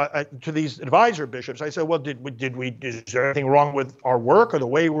 well, to these advisor bishops, I said, well, is there anything wrong with our work or the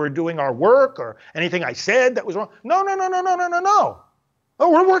way we're doing our work or anything I said that was wrong? No.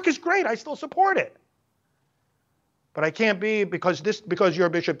 Oh, our work is great. I still support it. But I can't be because your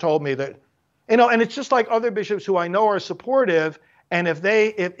bishop told me that, and it's just like other bishops who I know are supportive And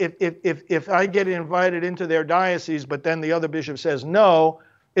if I get invited into their diocese, but then the other bishop says no,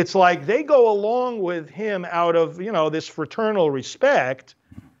 it's like they go along with him out of, this fraternal respect.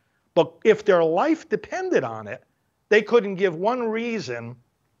 But if their life depended on it, they couldn't give one reason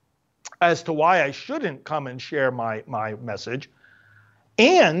as to why I shouldn't come and share my message.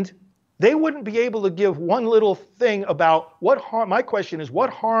 And they wouldn't be able to give one little thing about what harm. My question is, what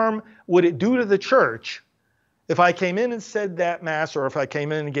harm would it do to the church if I came in and said that mass, or if I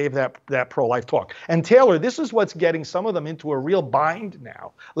came in and gave that pro-life talk? And Taylor, this is what's getting some of them into a real bind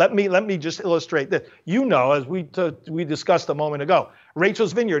now. Let me just illustrate this. As we discussed a moment ago,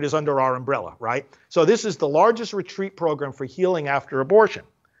 Rachel's Vineyard is under our umbrella, right? So this is the largest retreat program for healing after abortion.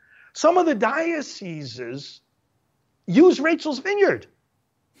 Some of the dioceses use Rachel's Vineyard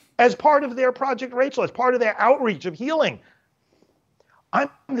as part of their Project Rachel, as part of their outreach of healing. I'm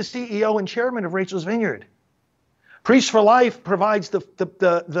the CEO and chairman of Rachel's Vineyard. Priests for Life provides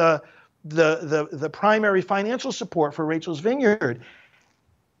the primary financial support for Rachel's Vineyard.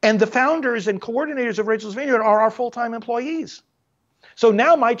 And the founders and coordinators of Rachel's Vineyard are our full-time employees. So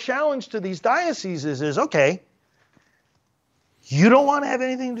now my challenge to these dioceses is, okay, you don't want to have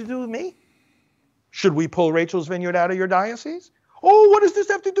anything to do with me? Should we pull Rachel's Vineyard out of your diocese? Oh, what does this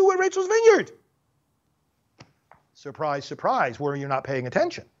have to do with Rachel's Vineyard? Surprise, surprise, where you're not paying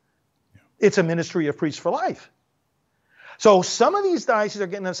attention. It's a ministry of Priests for Life. So some of these dioceses are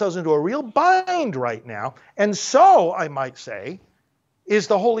getting themselves into a real bind right now. And so, I might say, is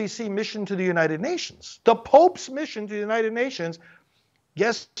the Holy See mission to the United Nations. The Pope's mission to the United Nations,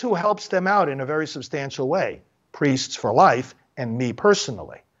 guess who helps them out in a very substantial way? Priests for Life and me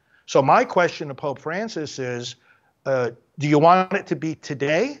personally. So my question to Pope Francis is, do you want it to be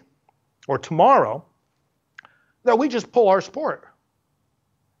today or tomorrow that we just pull our support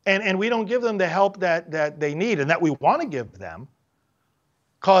and we don't give them the help that they need and that we want to give them?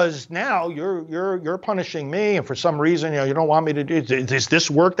 Because now you're punishing me, and for some reason you don't want me to do. Is this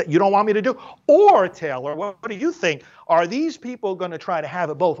work that you don't want me to do? Or Taylor, what do you think? Are these people going to try to have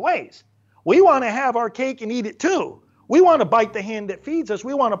it both ways? We want to have our cake and eat it too. We want to bite the hand that feeds us.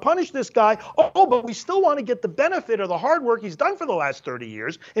 We want to punish this guy. Oh, but we still want to get the benefit of the hard work he's done for the last 30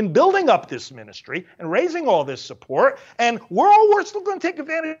 years in building up this ministry and raising all this support. And we're still going to take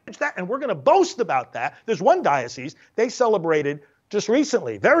advantage of that, and we're going to boast about that. There's one diocese, they celebrated just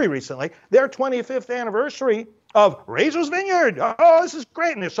recently, very recently, their 25th anniversary of Rachel's Vineyard. Oh, this is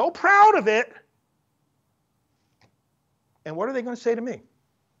great, and they're so proud of it. And what are they going to say to me?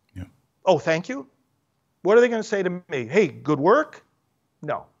 Yeah. Oh, thank you? What are they going to say to me? Hey, good work?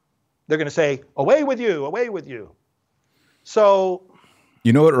 No. They're going to say, away with you, away with you. So.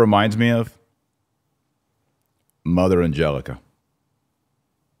 You know what it reminds me of? Mother Angelica.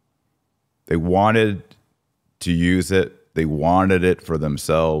 They wanted to use it. They wanted it for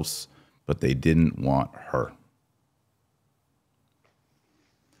themselves, but they didn't want her.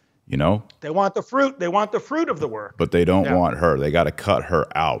 You know? They want the fruit. They want the fruit of the work. But they don't want her. They got to cut her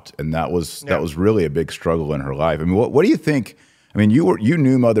out. And that was really a big struggle in her life. I mean, what do you think? I mean, you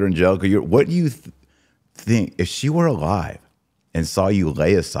knew Mother Angelica. What do you think if she were alive and saw you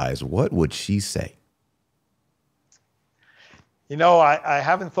laicize, what would she say? You know, I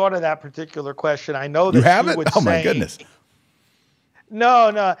haven't thought of that particular question. I know that you haven't? She would oh my goodness.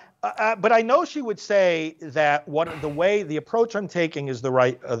 No. But I know she would say that the approach I'm taking is the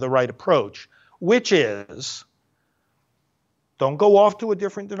right approach, which is don't go off to a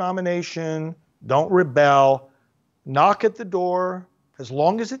different denomination, don't rebel, knock at the door as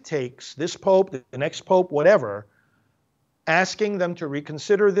long as it takes, this pope, the next pope, whatever, asking them to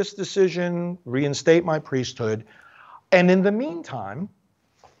reconsider this decision, reinstate my priesthood. And in the meantime,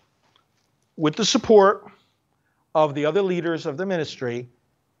 with the support of the other leaders of the ministry,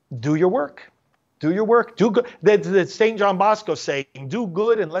 do your work. Do your work. Do good. The St. John Bosco saying, do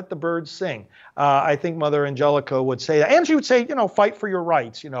good and let the birds sing. I think Mother Angelica would say that. And she would say, fight for your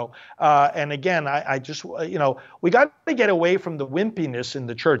rights, And again, I just, we got to get away from the wimpiness in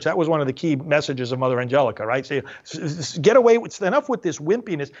the church. That was one of the key messages of Mother Angelica, right? So get away, enough with this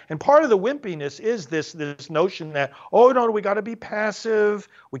wimpiness. And part of the wimpiness is this notion that, oh, no, we got to be passive.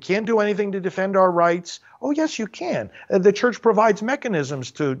 We can't do anything to defend our rights. Oh, yes, you can. The church provides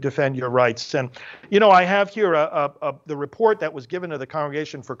mechanisms to defend your rights. And, I have here the report that was given to the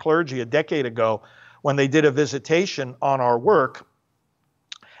Congregation for Clergy a decade ago when they did a visitation on our work.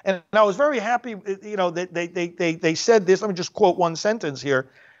 And I was very happy, that they said this. Let me just quote one sentence here,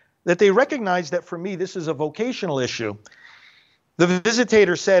 that they recognized that for me, this is a vocational issue. The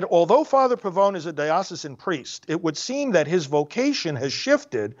visitator said, although Father Pavone is a diocesan priest, it would seem that his vocation has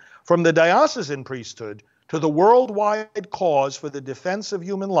shifted from the diocesan priesthood to the worldwide cause for the defense of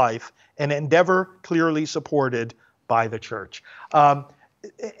human life, an endeavor clearly supported by the church. And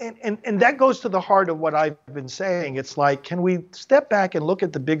that goes to the heart of what I've been saying. It's like, can we step back and look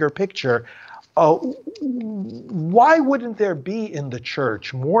at the bigger picture? Why wouldn't there be in the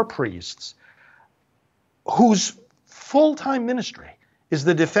church more priests whose full-time ministry is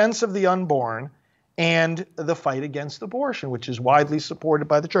the defense of the unborn and the fight against abortion, which is widely supported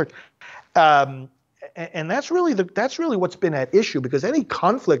by the church? And that's really what's been at issue, because any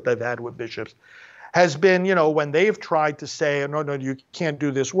conflict I've had with bishops has been, when they've tried to say, no, you can't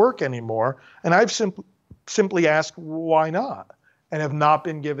do this work anymore. And I've simply asked, why not? And have never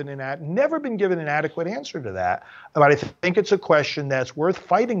been given an adequate answer to that. But I think it's a question that's worth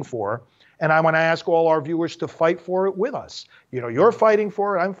fighting for. And I want to ask all our viewers to fight for it with us. You're fighting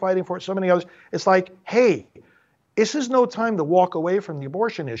for it, I'm fighting for it, so many others. It's like, hey, this is no time to walk away from the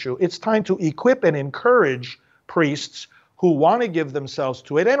abortion issue. It's time to equip and encourage priests who want to give themselves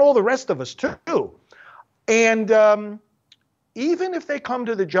to it, and all the rest of us too. And even if they come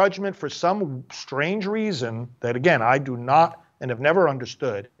to the judgment for some strange reason that, again, I do not and have never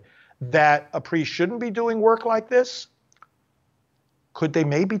understood, that a priest shouldn't be doing work like this, could they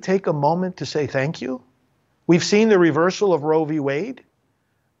maybe take a moment to say thank you? We've seen the reversal of Roe v. Wade.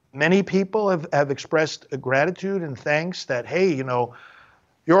 Many people have expressed gratitude and thanks that, hey,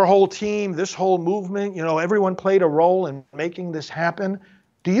 your whole team, this whole movement, everyone played a role in making this happen.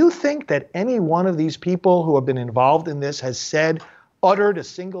 Do you think that any one of these people who have been involved in this has uttered a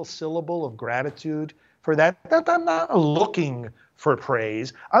single syllable of gratitude for that? I'm not looking for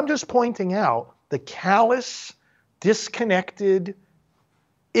praise. I'm just pointing out the callous, disconnected,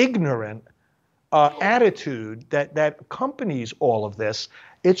 ignorant attitude that accompanies all of this.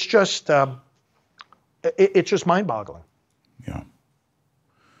 It's just mind-boggling. Yeah.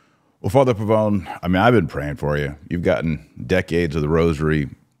 Well, Father Pavone, I've been praying for you. You've gotten decades of the rosary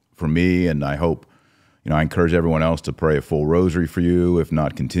from me, and I hope, I encourage everyone else to pray a full rosary for you, if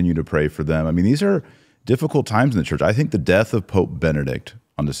not continue to pray for them. These are difficult times in the church. I think the death of Pope Benedict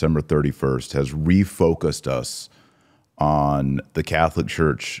on December 31st has refocused us on the Catholic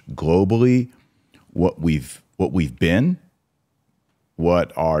Church globally, what we've been,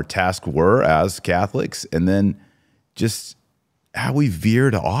 what our tasks were as Catholics, and then just how we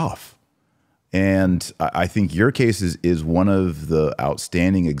veered off. And I think your case is one of the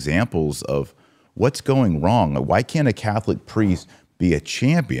outstanding examples of what's going wrong. Why can't a Catholic priest be a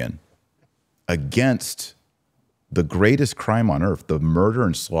champion against the greatest crime on earth, the murder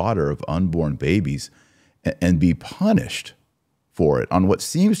and slaughter of unborn babies, and be punished for it on what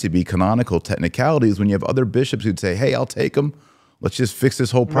seems to be canonical technicalities, when you have other bishops who'd say, hey, I'll take them. Let's just fix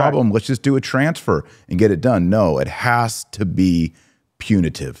this whole problem. Right. Let's just do a transfer and get it done. No, it has to be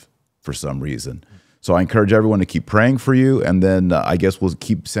punitive for some reason. So I encourage everyone to keep praying for you. And then I guess we'll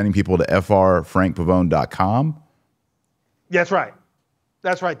keep sending people to frfrankpavone.com. That's right.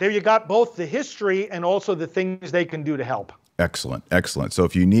 That's right. There you got both the history and also the things they can do to help. Excellent. Excellent. So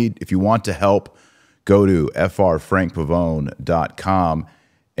if you want to help, go to frfrankpavone.com.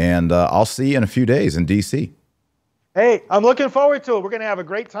 And I'll see you in a few days in D.C. Hey, I'm looking forward to it. We're going to have a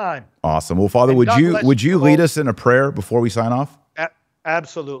great time. Awesome. Well, Father, would you lead us in a prayer before we sign off?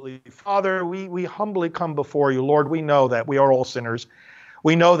 Absolutely. Father, we humbly come before you. Lord, we know that we are all sinners.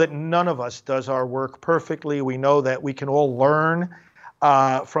 We know that none of us does our work perfectly. We know that we can all learn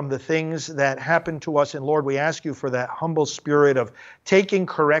from the things that happen to us. And Lord, we ask you for that humble spirit of taking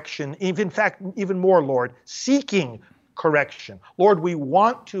correction, in fact, even more, Lord, seeking correction. Lord, we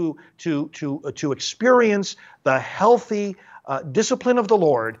want to experience the healthy discipline of the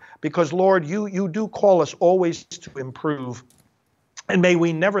Lord, because, Lord, you do call us always to improve. And may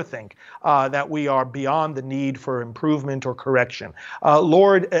we never think that we are beyond the need for improvement or correction.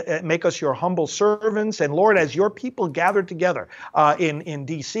 Lord, make us your humble servants. And Lord, as your people gather together in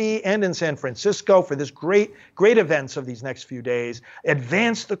D.C. and in San Francisco for this great events of these next few days,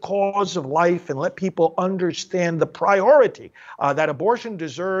 advance the cause of life and let people understand the priority that abortion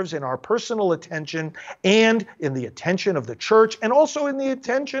deserves in our personal attention and in the attention of the church, and also in the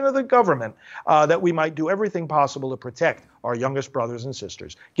attention of the government, that we might do everything possible to protect our youngest brothers and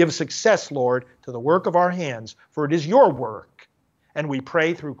sisters. Give success, Lord, to the work of our hands, for it is your work. And we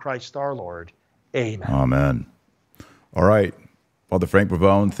pray through Christ our Lord. Amen. Amen. All right. Father Frank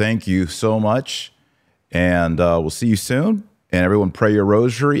Pavone, thank you so much. And we'll see you soon. And everyone pray your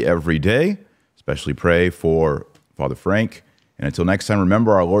rosary every day, especially pray for Father Frank. And until next time,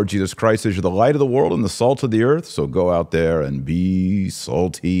 remember our Lord Jesus Christ is the light of the world and the salt of the earth. So go out there and be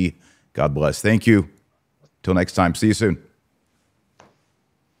salty. God bless. Thank you. Till next time. See you soon.